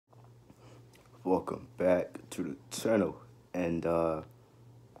Welcome back to the channel. And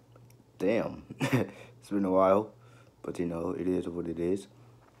damn, it's been a while, but it is what it is.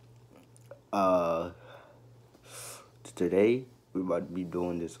 Uh, Today we about to be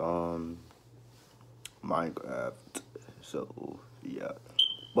doing this Minecraft. So yeah,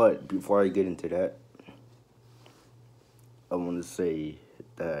 but before I get into that, I want to say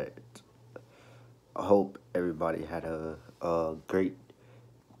that I hope everybody had a great,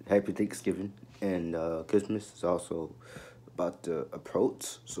 happy Thanksgiving, and Christmas is also about to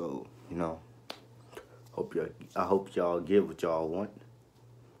approach. So I hope y'all get what y'all want,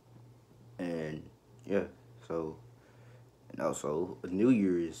 and yeah. So and also New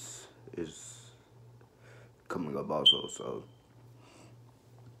Year is coming up also. So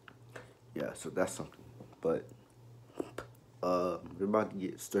yeah, so that's something. But we're about to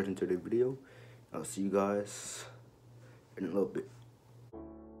get straight into the video. I'll see you guys in a little bit.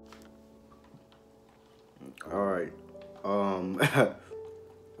 All right.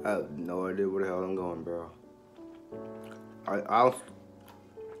 I have no idea where the hell I'm going, bro. I'll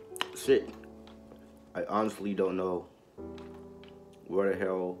shit. I honestly don't know where the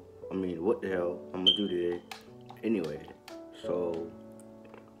hell. I mean, what the hell I'm gonna do today. Anyway, so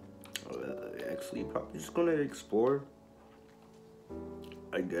actually, probably just gonna explore.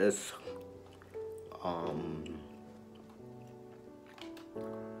 I guess.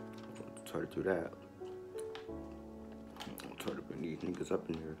 Try to do that. I'll try to bring these niggas up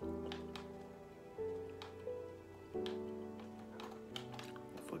in here.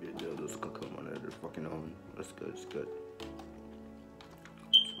 Fuck it, they'll just come on their fucking own. That's good, it's good.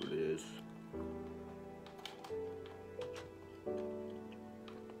 That's what it is.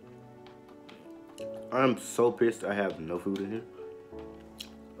 I'm so pissed I have no food in here.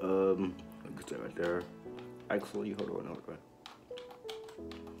 I can say right there. Actually, hold on.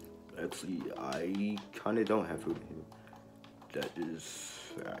 Actually, I kinda don't have food in here. That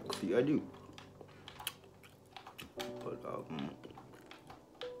is, actually, I do. But,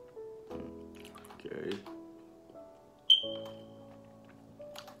 okay.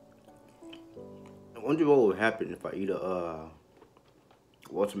 I wonder what would happen if I eat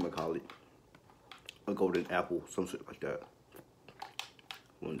whatchamacallit, a golden apple, some shit like that.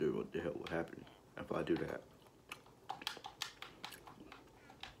 Wonder what the hell would happen if I do that.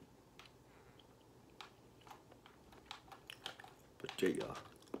 But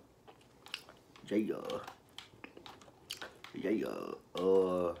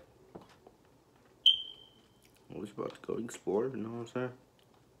I was about to go explore, you know what I'm saying?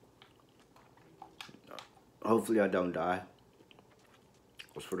 Hopefully I don't die.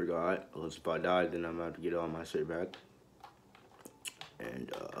 I swear to God, unless if I die, then I'm about to get all my shit back.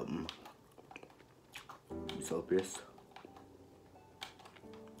 And, I'm so pissed.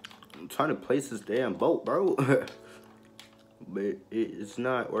 I'm trying to place this damn boat, bro. But it's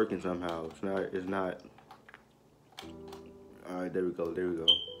not working somehow. It's not. Alright, there we go.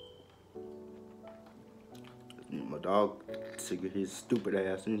 My dog took his stupid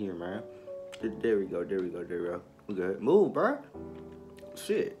ass in here, man. There we go. Okay, move, bro.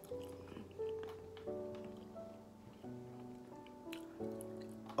 Shit.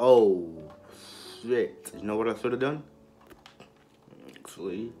 Oh, shit. You know what I should have done?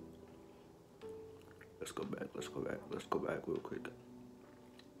 Actually, let's go back real quick.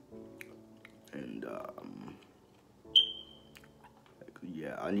 And,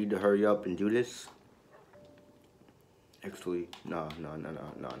 yeah, I need to hurry up and do this. Actually, no, never mind.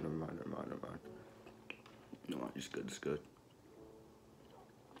 No, it's good.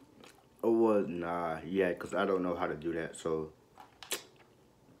 Oh, well, nah, yeah, because I don't know how to do that, so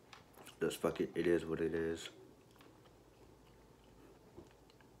just fuck it. It is what it is.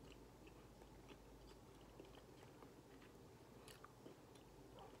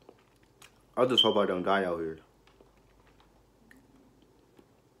 I just hope I don't die out here.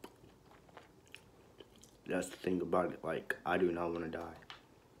 That's the thing about it. Like, I do not want to die.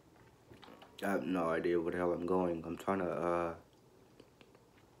 I have no idea where the hell I'm going. I'm trying to,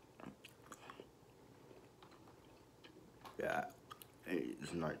 yeah,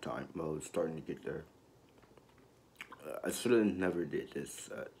 it's nighttime. Well, it's starting to get there. I should have never did this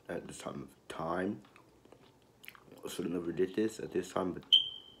at this time of time. I should have never did this at this time,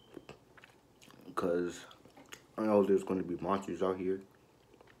 because I know there's going to be monsters out here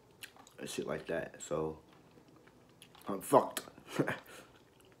and shit like that. So I'm fucked.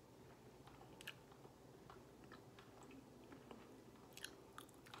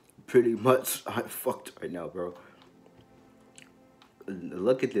 Pretty much, I'm fucked right now, bro.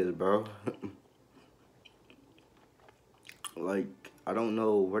 Look at this, bro. Like, I don't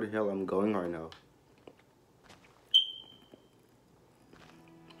know where the hell I'm going right now.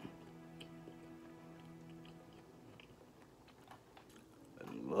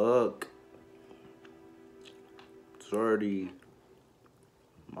 Look. It's already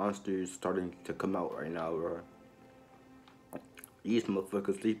monsters starting to come out right now, bro. These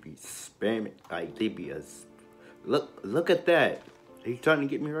motherfuckers, they be spamming. Like, they be as. Look at that. He's trying to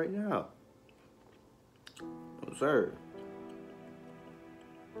get me right now. Oh, sir.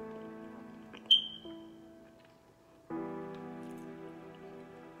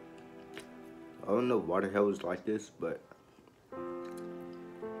 I don't know why the hell it's like this, but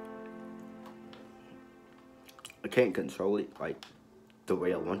I can't control it like the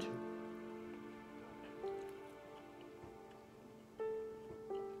way I want to.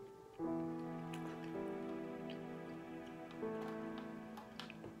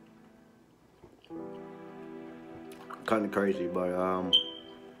 Kind of crazy, but I'm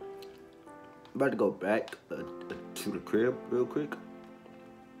about to go back to the crib real quick.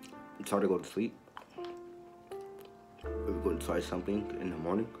 I'm trying to go to sleep. We're going to try something in the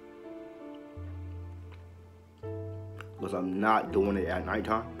morning. Because I'm not doing it at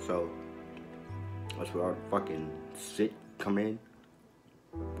nighttime, so that's where our fucking shit come in.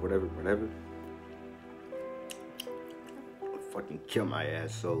 Whatever. I'll fucking kill my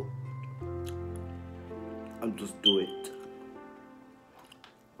ass, so I'm just do it.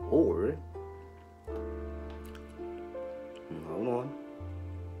 Or hold on.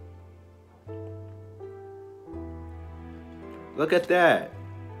 Look at that.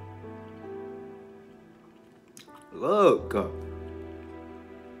 Look.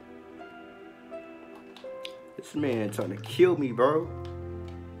 This man trying to kill me, bro.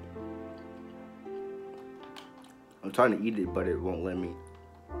 I'm trying to eat it, but it won't let me.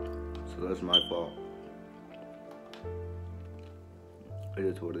 So that's my fault. It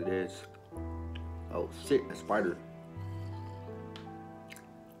is what it is. Oh shit, a spider.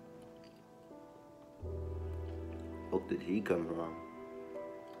 What did he come from?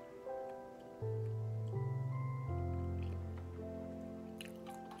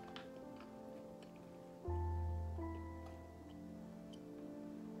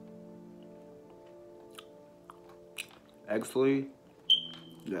 Actually,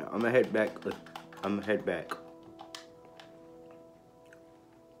 yeah, I'm gonna head back. I'm gonna head back.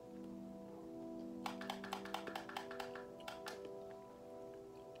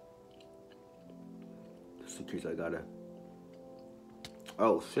 Just in case I gotta.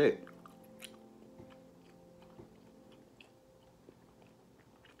 Oh shit.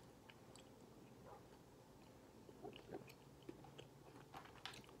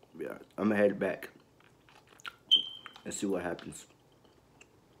 Yeah, I'm gonna head back and see what happens.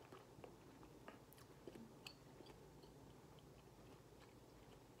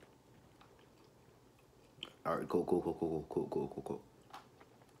 All right, cool.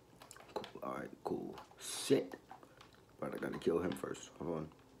 All right, cool. Shit. But I gotta kill him first. Hold on.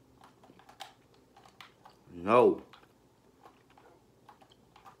 No.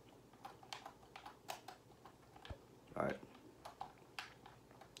 All right.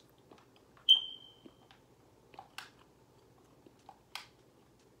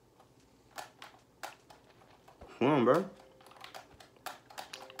 Come on, bro.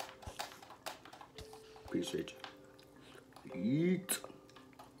 Appreciate you. Eat.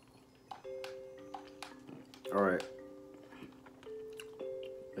 All right.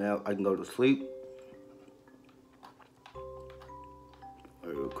 Now I can go to sleep.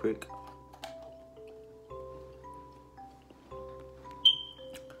 Real quick.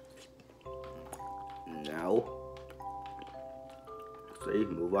 Now. See,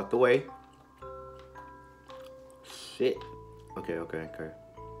 move out the way. Shit. Okay.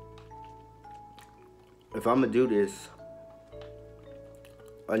 If I'm gonna do this,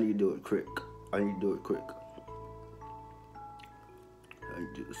 I need to do it quick. I need to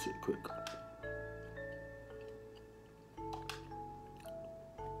do this shit quick.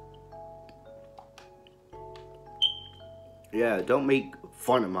 Yeah, don't make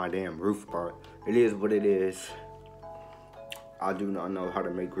fun of my damn roof part. It is what it is. I do not know how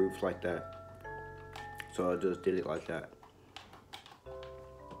to make roofs like that. So I just did it like that.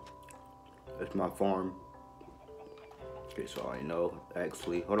 It's my farm. Okay, so I know.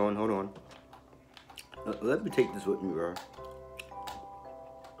 Actually, hold on. Let me take this with me, bro.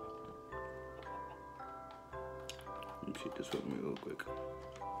 Let me take this with me real quick.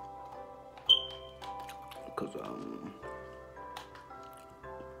 Cause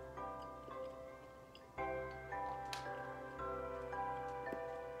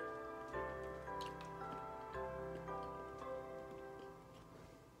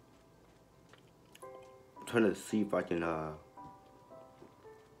trying to see if I can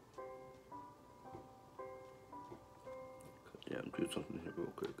do something here real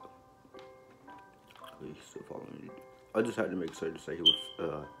quick. He's still following me. I just had to make sure to say he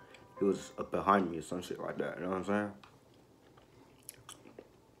was behind me or some shit like that. You know what I'm saying?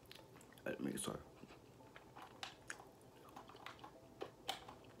 I had to make sure.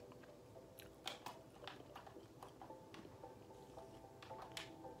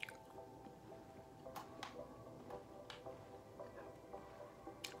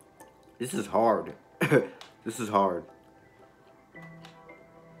 This is hard. This is hard.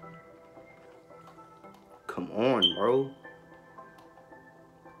 Come on, bro.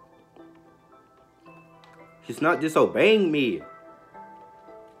 He's not disobeying me.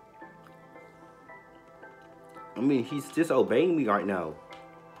 I mean, he's disobeying me right now.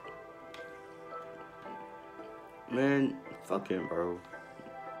 Man, fuck him, bro.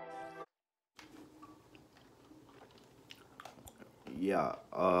 Yeah,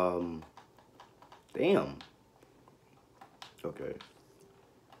 damn. Okay.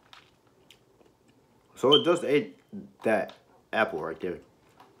 So it just ate that apple right there.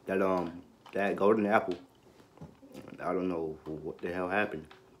 That golden apple. I don't know what the hell happened,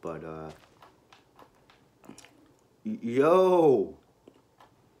 but yo,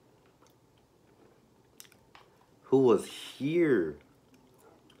 who was here?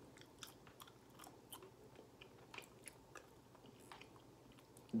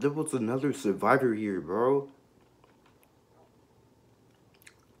 There was another survivor here, bro.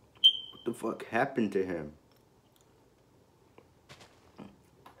 What the fuck happened to him?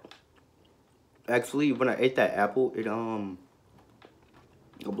 Actually, when I ate that apple, it I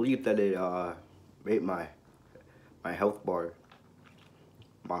believe that it made my health bar,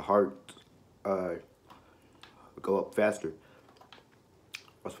 my heart go up faster.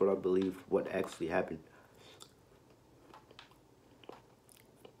 That's what I believe what actually happened.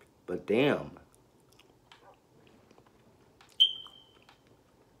 But damn.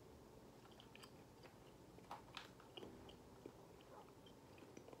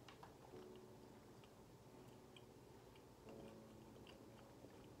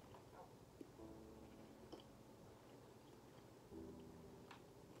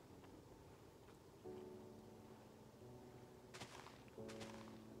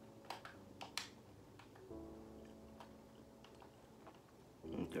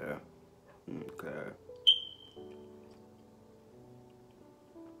 Okay. Okay.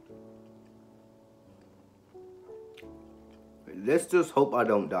 Let's just hope I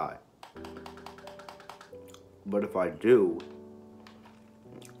don't die. But if I do,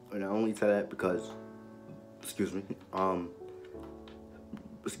 and I only say that because, excuse me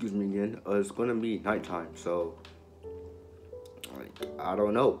again, it's gonna be nighttime, so, like, I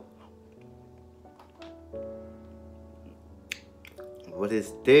don't know. What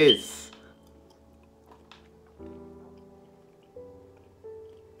is this?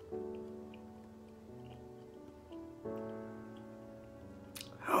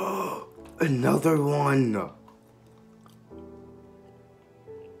 Another one.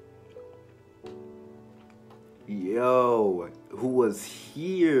 Yo, who was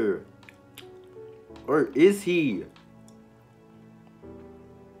here? Or is he?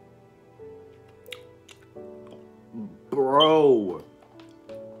 Bro.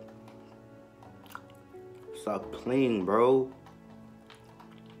 Stop playing, bro.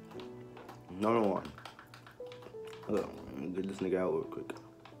 Another one. Hold on, let me get this nigga out real quick.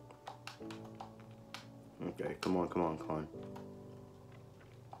 Okay, come on.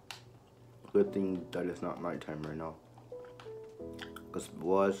 Good thing that it's not nighttime right now. Because if it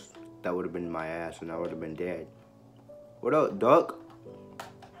was, that would have been my ass and I would have been dead. What up, Duck?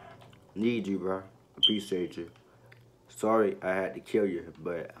 Need you, bro. Appreciate you. Sorry I had to kill you,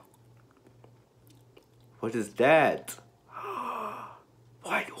 but... What is that?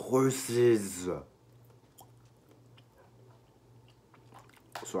 White horses.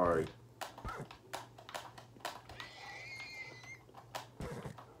 Sorry.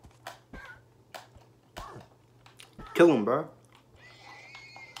 Kill him, bro.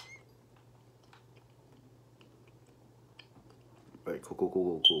 Right,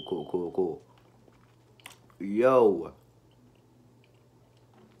 cool. Yo.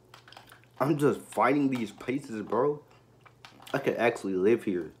 I'm just fighting these places, bro. I could actually live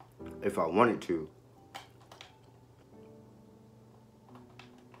here if I wanted to.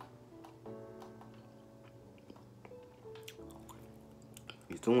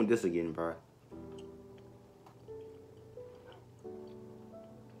 He's doing this again, bro.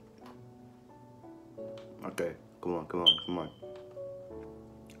 Okay, come on.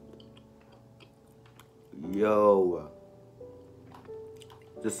 Yo,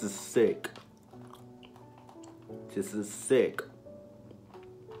 this is sick. This is sick.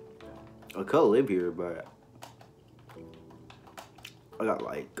 I could live here, but I got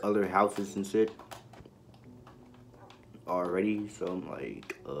like other houses and shit already, so I'm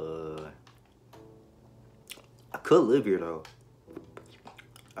like, I could live here though.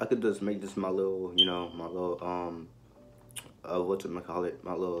 I could just make this my little, you know, my little, whatchamacallit,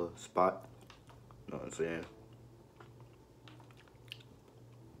 my little spot. You know what I'm saying?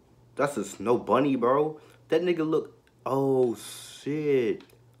 That's a snow bunny, bro. That nigga look, oh shit.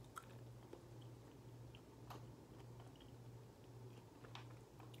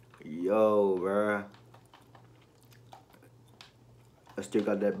 Yo, bruh. I still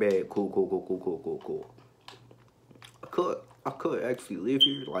got that bag. Cool. I could actually live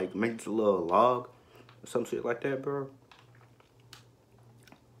here, like make this a little log or some shit like that, bro.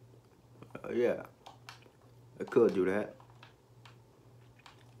 Yeah, I could do that.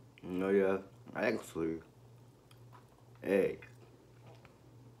 No, yeah, actually, hey,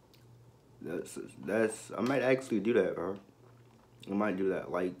 I might actually do that, bro. I might do that,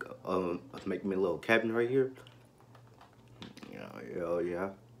 like, make me a little cabin right here. Yeah.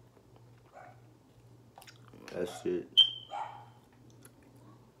 That shit.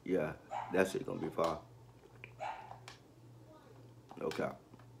 Yeah, that shit gonna be fire. Okay.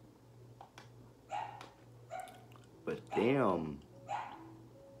 But damn.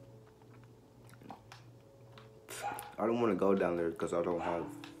 I don't want to go down there because I don't have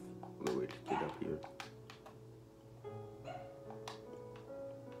a way to get up here.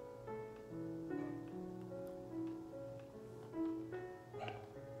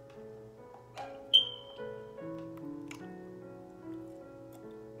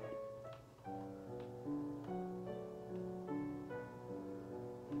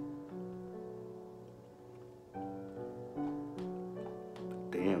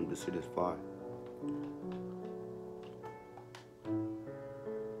 Damn, this shit is fire.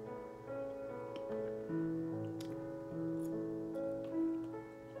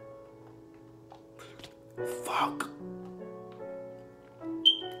 Fuck.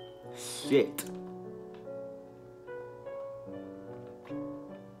 Shit.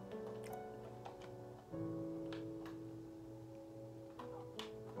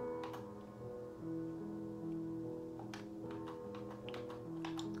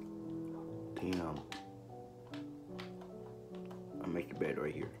 Damn. I'll make your bed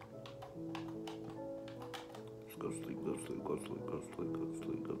right here. Just go to sleep, go to sleep, go to sleep, go to sleep, go to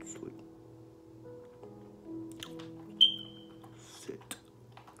sleep, go to sleep. Shit.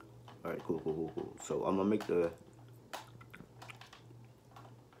 Alright, cool. So I'm gonna make the...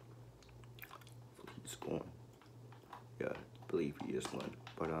 He's going. Yeah, I believe he is going.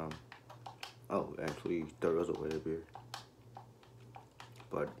 But, oh, actually, there was a way up here.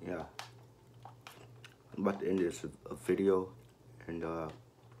 But, yeah. I'm about to end this video, and I'll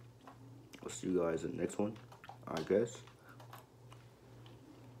see you guys in the next one, I guess.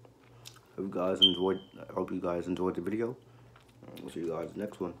 Hope you guys enjoyed the video. We'll see you guys in the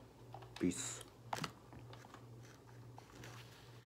next one. Peace.